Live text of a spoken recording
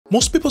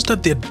Most people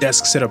start their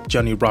desk setup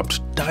journey wrapped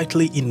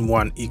tightly in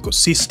one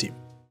ecosystem.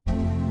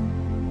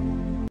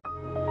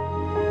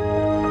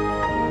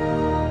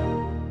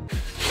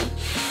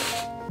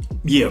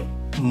 Yeah,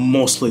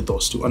 mostly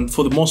those two, and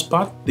for the most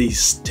part, they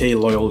stay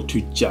loyal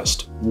to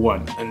just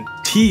one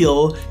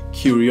until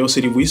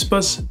curiosity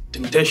whispers,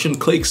 temptation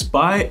clicks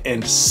by,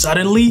 and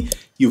suddenly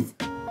you've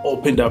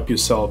opened up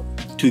yourself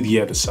to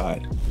the other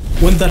side.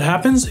 When that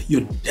happens,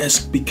 your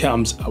desk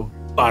becomes a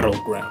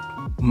battleground.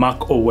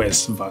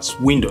 macOS vs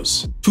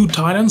Windows. Two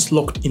titans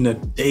locked in a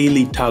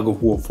daily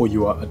tug-of-war for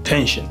your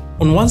attention.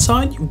 On one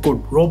side, you've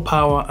got raw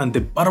power and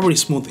the buttery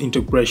smooth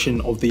integration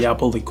of the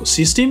Apple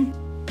ecosystem.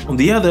 On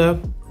the other,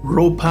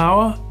 raw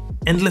power,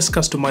 endless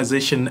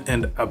customization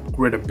and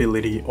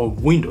upgradability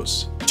of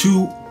Windows.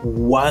 Two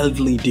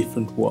wildly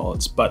different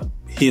worlds, but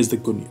here's the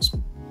good news.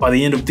 By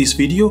the end of this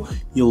video,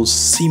 you'll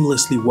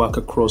seamlessly work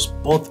across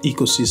both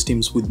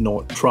ecosystems with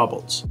no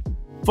troubles.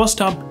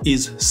 First up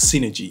is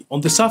Synergy. On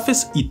the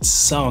surface, it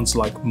sounds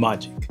like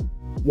magic.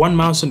 One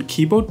mouse and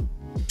keyboard,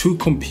 two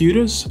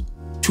computers,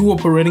 two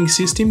operating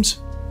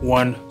systems,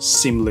 one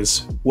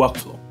seamless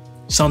workflow.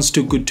 Sounds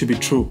too good to be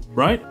true,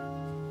 right?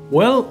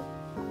 Well,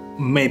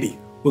 maybe.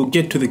 We'll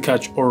get to the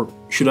catch, or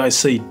should I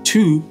say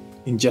two,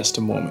 in just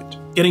a moment.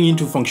 Getting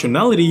into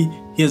functionality,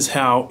 here's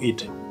how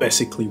it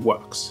basically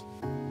works.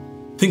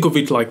 Think of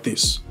it like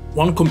this.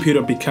 One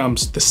computer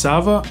becomes the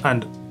server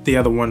and the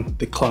other one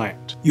the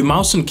client. Your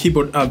mouse and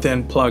keyboard are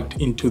then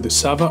plugged into the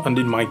server, and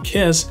in my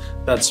case,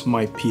 that's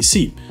my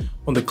PC.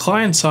 On the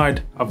client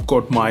side, I've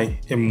got my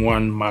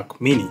M1 Mac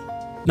Mini.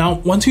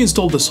 Now, once you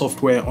install the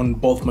software on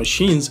both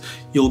machines,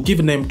 you'll give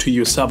a name to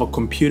your server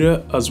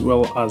computer as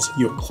well as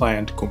your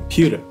client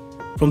computer.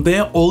 From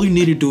there, all you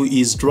need to do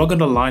is drag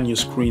and align your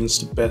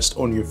screens based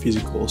on your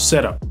physical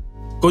setup.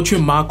 Got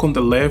your Mac on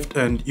the left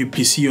and your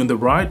PC on the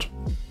right,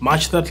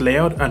 match that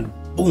layout and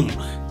boom,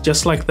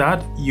 just like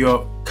that,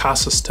 your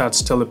cursor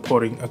starts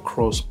teleporting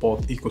across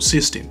both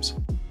ecosystems.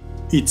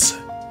 It's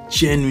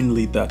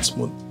genuinely that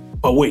smooth.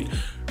 But wait,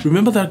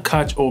 remember that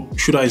catch, or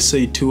should I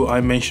say two, I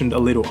mentioned a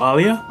little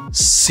earlier?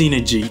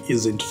 Synergy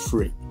isn't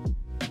free.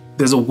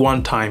 There's a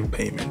one-time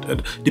payment,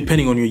 and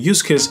depending on your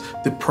use case,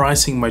 the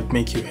pricing might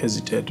make you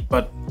hesitate.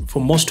 But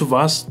for most of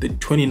us, the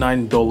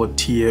 $29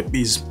 tier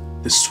is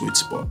the sweet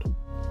spot.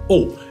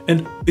 Oh,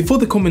 and before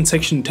the comment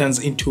section turns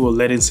into a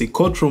latency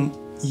courtroom,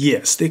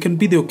 yes, there can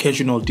be the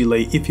occasional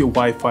delay if your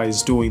Wi-Fi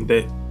is doing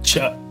the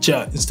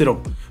cha-cha instead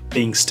of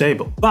being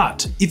stable.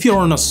 But if you're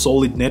on a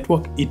solid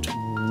network, it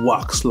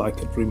works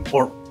like a dream,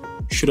 or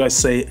should I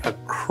say a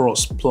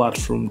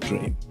cross-platform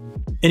dream.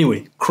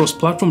 Anyway,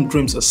 cross-platform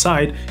dreams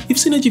aside, if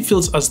Synergy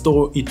feels as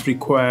though it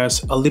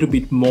requires a little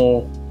bit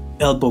more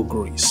elbow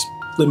grease,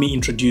 let me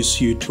introduce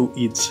you to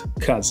its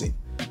cousin.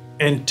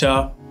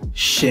 Enter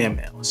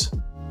Sharemouse,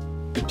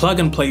 the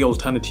plug-and-play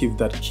alternative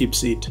that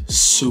keeps it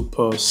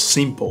super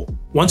simple.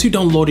 Once you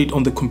download it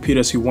on the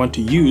computers you want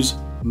to use,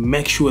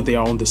 make sure they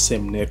are on the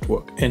same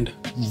network, and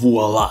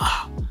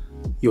voila!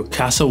 Your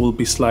cursor will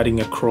be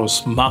sliding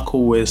across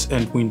macOS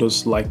and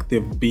Windows like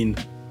they've been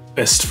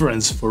best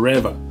friends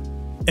forever.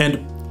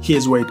 And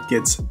here's where it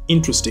gets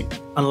interesting.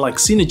 Unlike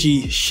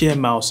Synergy,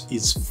 Sharemouse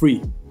is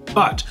free.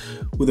 But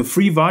with a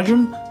free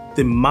version,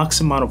 the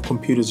max amount of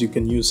computers you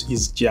can use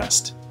is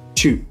just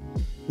 2,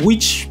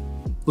 which,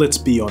 let's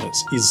be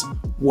honest, is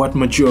what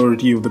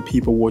majority of the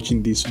people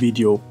watching this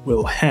video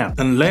will have,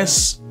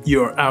 unless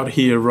you're out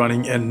here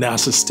running a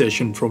NASA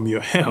station from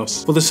your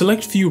house. For the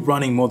select few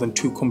running more than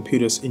 2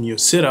 computers in your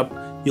setup,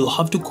 you'll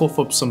have to cough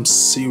up some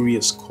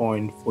serious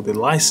coin for the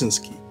license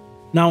key.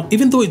 Now,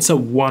 even though it's a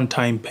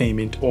one-time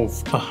payment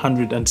of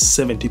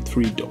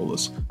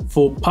 $173,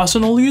 for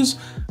personal use,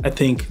 I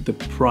think the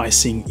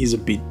pricing is a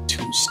bit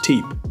too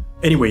steep.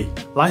 Anyway,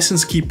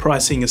 license key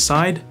pricing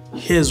aside,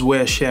 here's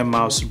where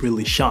Sharemouse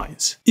really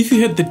shines. If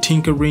you had the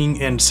tinkering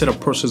and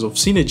setup process of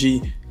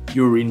Synergy,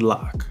 you're in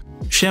luck.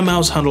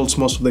 Sharemouse handles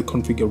most of the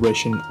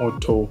configuration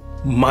auto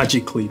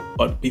magically,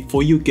 but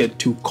before you get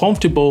too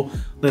comfortable,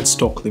 let's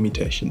talk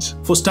limitations.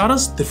 For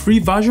starters, the free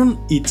version,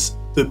 it's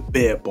the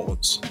bare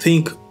bones.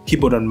 Think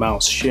keyboard and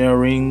mouse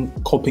sharing,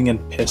 copying and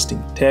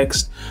pasting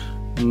text.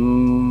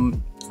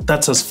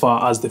 That's as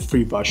far as the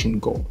free version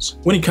goes.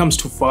 When it comes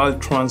to file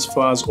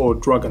transfers or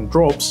drag and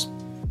drops,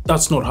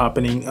 that's not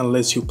happening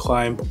unless you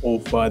climb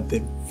over the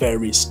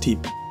very steep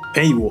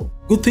paywall.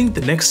 Good thing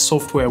the next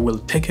software will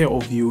take care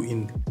of you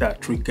in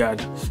that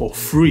regard for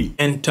free.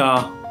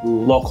 Enter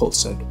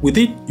LocalSend. With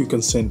it, you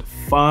can send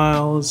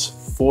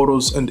files,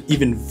 photos, and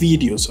even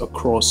videos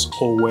across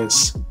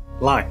OS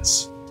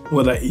lines.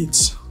 Whether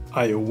it's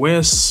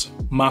iOS,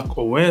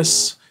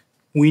 macOS,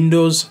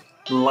 Windows,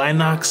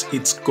 Linux,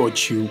 it's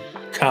got you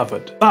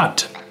covered.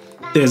 But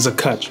there's a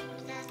catch.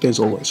 There's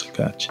always a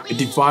catch. The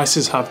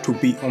devices have to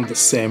be on the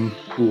same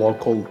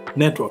local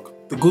network.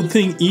 The good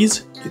thing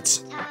is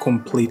it's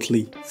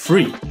completely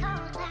free.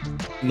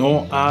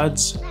 No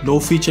ads, no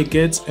feature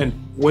gates, and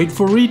wait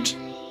for it,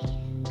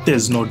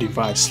 there's no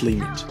device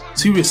limit.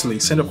 Seriously,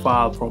 send a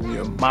file from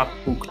your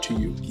MacBook to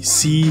your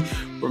PC,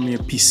 from your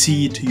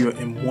PC to your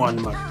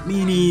M1 Mac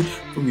Mini,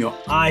 from your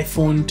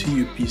iPhone to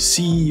your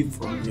PC,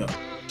 from your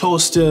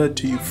toaster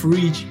to your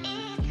fridge.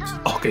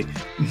 Okay,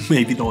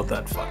 maybe not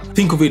that far.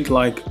 Think of it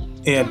like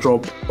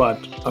AirDrop but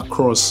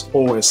across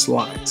OS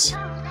lines.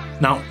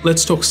 Now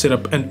let's talk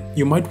setup, and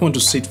you might want to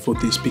sit for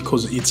this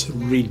because it's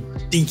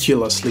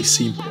ridiculously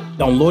simple.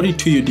 Download it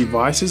to your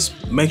devices,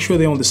 make sure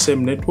they're on the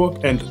same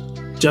network, and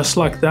just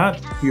like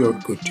that, you're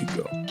good to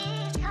go.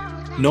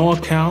 No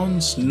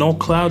accounts, no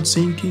cloud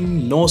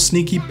syncing, no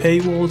sneaky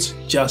paywalls,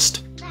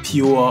 just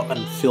pure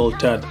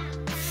unfiltered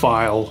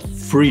file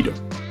freedom.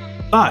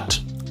 But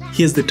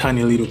here's the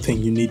tiny little thing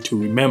you need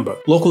to remember.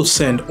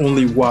 LocalSend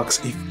only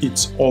works if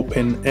it's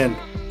open and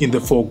in the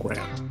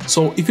foreground.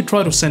 So if you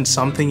try to send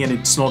something and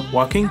it's not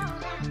working,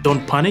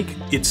 don't panic,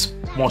 it's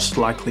most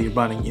likely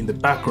running in the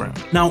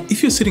background. Now,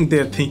 if you're sitting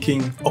there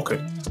thinking, okay,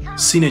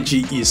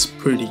 Synergy is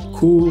pretty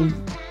cool,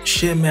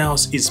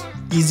 Sharemouse is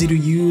easy to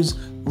use,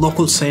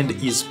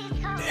 LocalSend is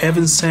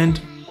heaven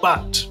sent,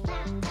 but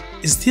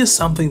is there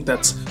something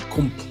that's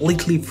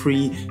completely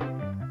free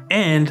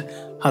and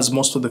has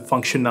most of the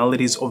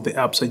functionalities of the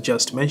apps I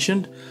just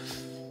mentioned?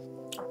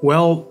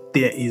 Well,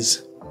 there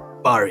is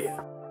Barrier,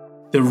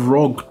 the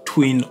rogue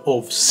twin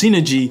of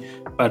Synergy,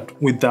 but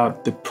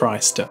without the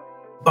price tag.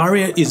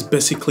 Barrier is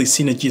basically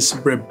Synergy's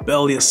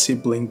rebellious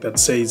sibling that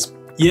says,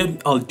 yeah,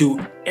 I'll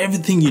do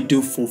everything you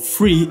do for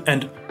free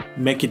and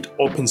make it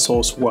open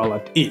source while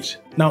at it.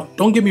 Now,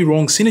 don't get me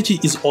wrong,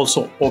 Synergy is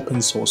also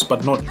open source,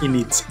 but not in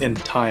its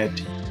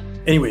entirety.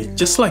 Anyway,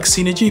 just like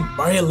Synergy,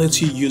 Barrier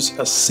lets you use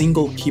a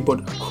single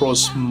keyboard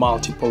across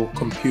multiple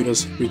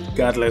computers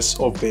regardless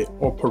of the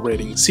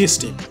operating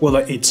system.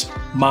 Whether it's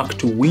Mac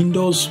to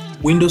Windows,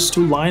 Windows to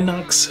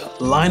Linux,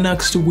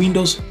 Linux to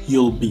Windows,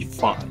 you'll be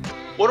fine.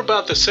 What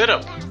about the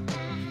setup?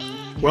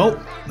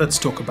 Well, let's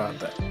talk about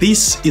that.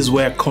 This is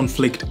where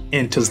conflict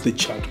enters the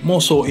chat,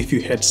 more so if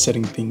you had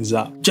setting things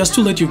up. Just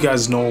to let you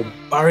guys know,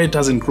 Barrier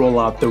doesn't roll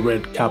out the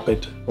red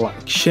carpet like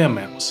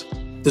Sharemouse.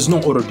 There's no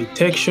auto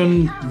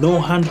detection, no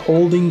hand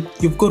holding.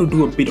 You've got to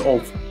do a bit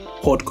of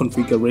port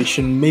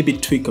configuration, maybe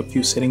tweak a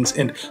few settings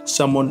and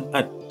summon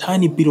a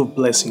tiny bit of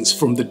blessings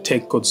from the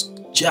tech gods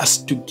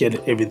just to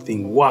get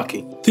everything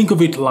working. Think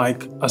of it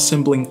like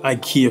assembling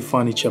IKEA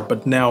furniture,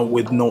 but now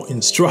with no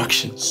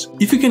instructions.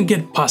 If you can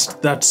get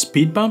past that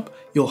speed bump,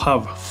 you'll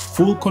have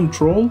full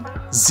control,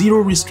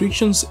 zero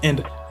restrictions,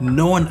 and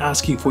no one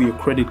asking for your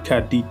credit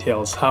card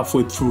details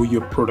halfway through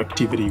your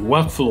productivity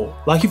workflow.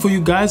 Lucky for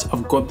you guys,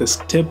 I've got the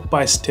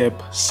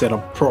step-by-step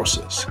setup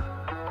process.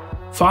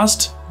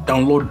 First,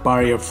 download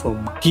Barrier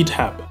from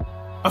GitHub.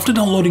 After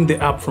downloading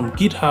the app from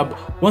GitHub,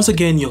 once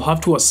again you'll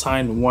have to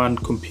assign one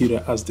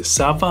computer as the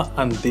server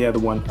and the other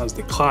one as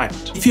the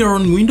client. If you're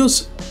on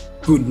Windows,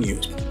 good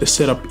news, the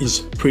setup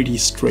is pretty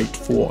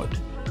straightforward.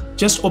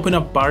 Just open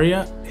up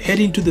Barrier, head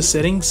into the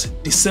settings,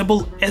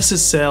 disable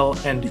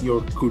SSL, and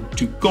you're good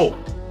to go.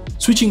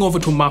 Switching over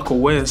to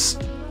macOS,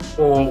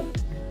 oh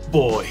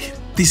boy,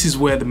 this is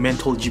where the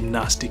mental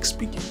gymnastics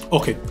begin.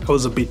 Okay, I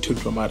was a bit too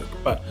dramatic,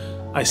 but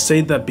I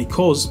say that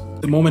because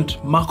the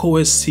moment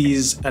macOS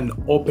sees an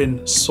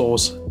open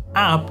source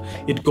app,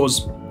 it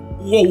goes,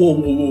 whoa, whoa,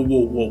 whoa, whoa,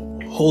 whoa,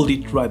 whoa, hold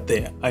it right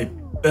there. I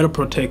better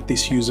protect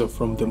this user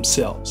from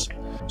themselves.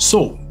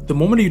 So the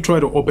moment you try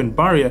to open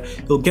Barrier,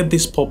 you'll get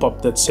this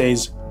pop-up that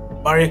says,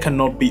 Barrier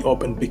cannot be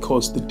opened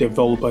because the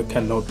developer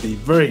cannot be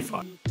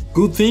verified.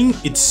 Good thing,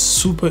 it's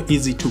super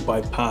easy to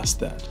bypass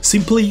that.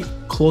 Simply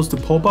close the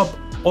pop-up,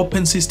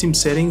 open system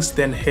settings,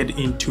 then head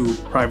into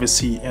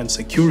privacy and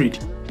security.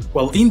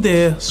 While in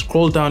there,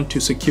 scroll down to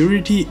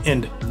security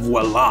and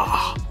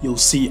voila, you'll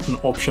see an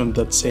option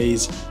that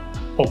says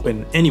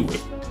open anyway.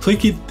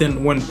 Click it,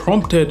 then when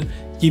prompted,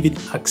 give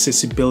it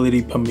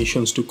accessibility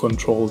permissions to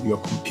control your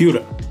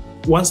computer.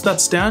 Once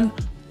that's done,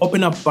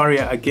 open up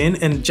Barrier again,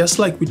 and just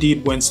like we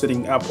did when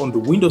setting up on the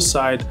Windows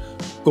side,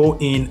 go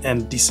in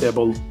and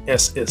disable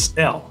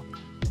SSL.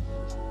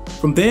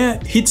 From there,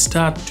 hit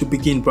start to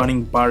begin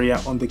running Barrier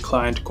on the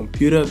client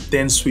computer,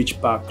 then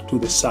switch back to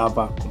the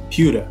server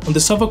computer. On the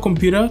server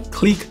computer,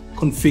 click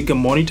Configure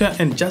Monitor,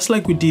 and just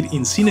like we did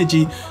in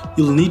Synergy,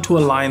 you'll need to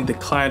align the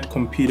client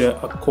computer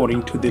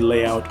according to the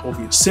layout of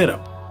your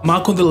setup.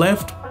 Mac on the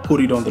left, put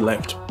it on the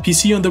left.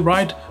 PC on the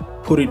right,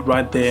 put it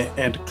right there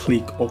and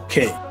click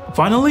OK.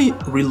 Finally,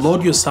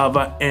 reload your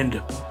server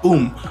and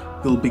boom,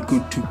 you'll be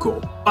good to go.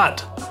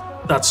 But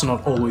that's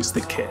not always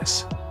the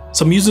case.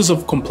 Some users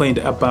have complained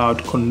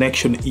about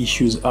connection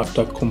issues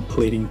after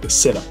completing the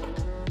setup.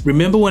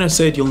 Remember when I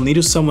said you'll need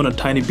to summon a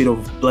tiny bit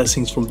of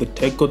blessings from the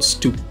tech gods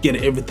to get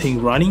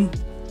everything running?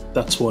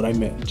 That's what I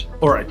meant.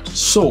 Alright,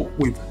 so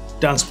we've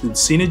danced with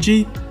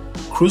Synergy,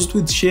 cruised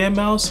with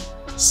Sharemouse,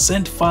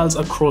 sent files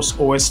across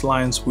OS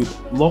lines with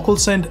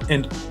LocalSend,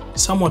 and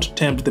somewhat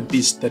tamed the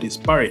beast that is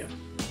Barrier.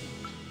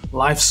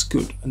 Life's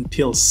good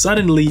until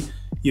suddenly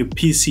your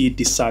PC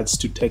decides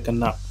to take a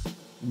nap.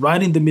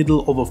 Right in the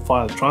middle of a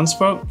file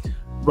transfer,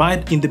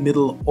 right in the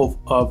middle of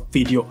a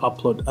video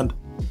upload, and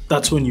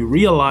that's when you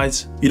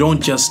realize you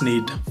don't just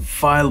need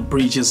file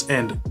bridges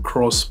and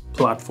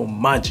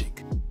cross-platform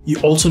magic. You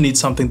also need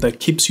something that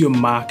keeps your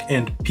Mac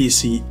and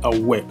PC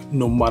awake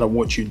no matter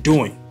what you're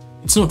doing.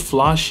 It's not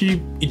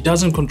flashy, it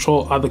doesn't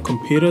control other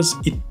computers,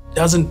 it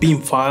doesn't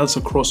beam files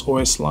across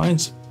OS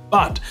lines,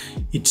 but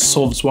it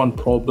solves one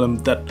problem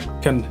that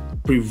can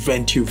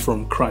prevent you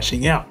from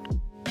crashing out.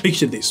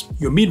 Picture this,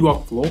 you're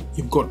mid-workflow,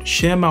 you've got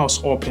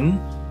Sharemouse open,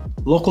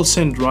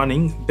 LocalSend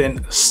running,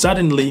 then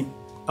suddenly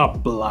a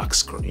black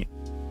screen.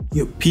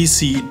 Your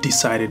PC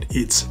decided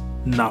it's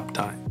nap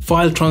time.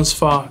 File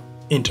transfer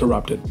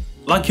interrupted.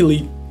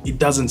 Luckily, it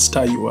doesn't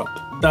stir you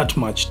up that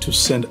much to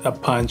send a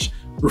punch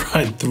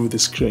right through the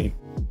screen.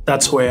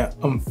 That's where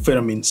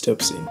Amphetamine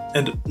steps in.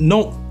 And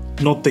no,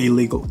 not the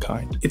illegal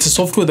kind. It's a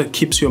software that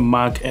keeps your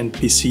Mac and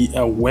PC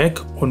awake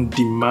on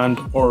demand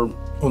or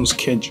on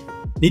schedule.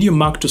 Need your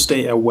Mac to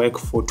stay awake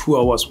for 2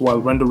 hours while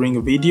rendering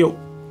a video?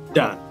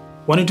 Done.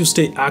 Wanting to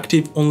stay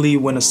active only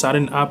when a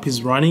certain app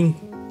is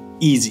running?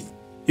 Easy.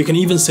 You can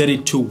even set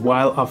it to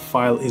while a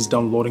file is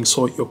downloading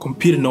so your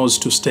computer knows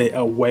to stay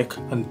awake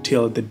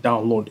until the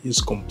download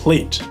is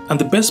complete. And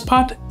the best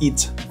part,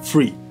 it's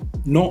free.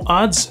 No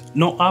ads,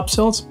 no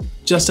upsells,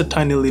 just a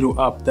tiny little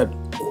app that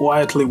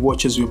quietly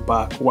watches your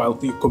back while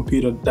your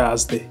computer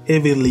does the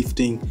heavy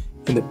lifting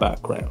in the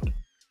background.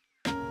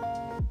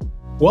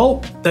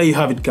 Well, there you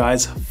have it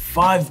guys,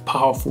 5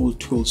 powerful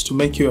tools to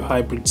make your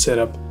hybrid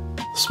setup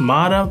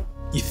smarter,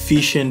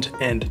 efficient,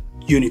 and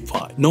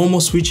unified. No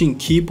more switching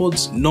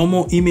keyboards, no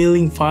more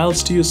emailing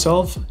files to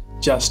yourself,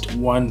 just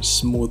one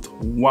smooth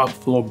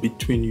workflow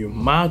between your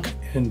Mac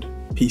and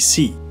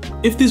PC.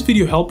 If this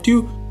video helped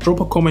you,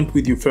 drop a comment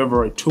with your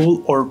favorite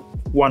tool or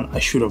one I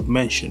should have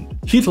mentioned.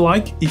 Hit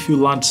like if you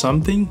learned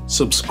something,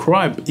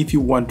 subscribe if you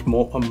want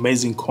more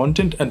amazing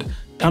content, and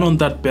turn on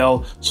that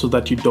bell so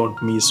that you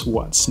don't miss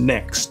what's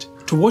next.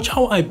 To watch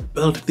how I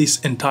built this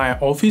entire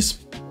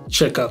office,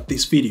 check out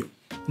this video.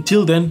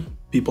 Until then,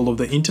 people of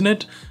the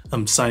internet,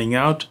 I'm signing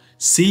out.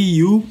 See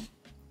you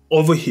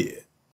over here.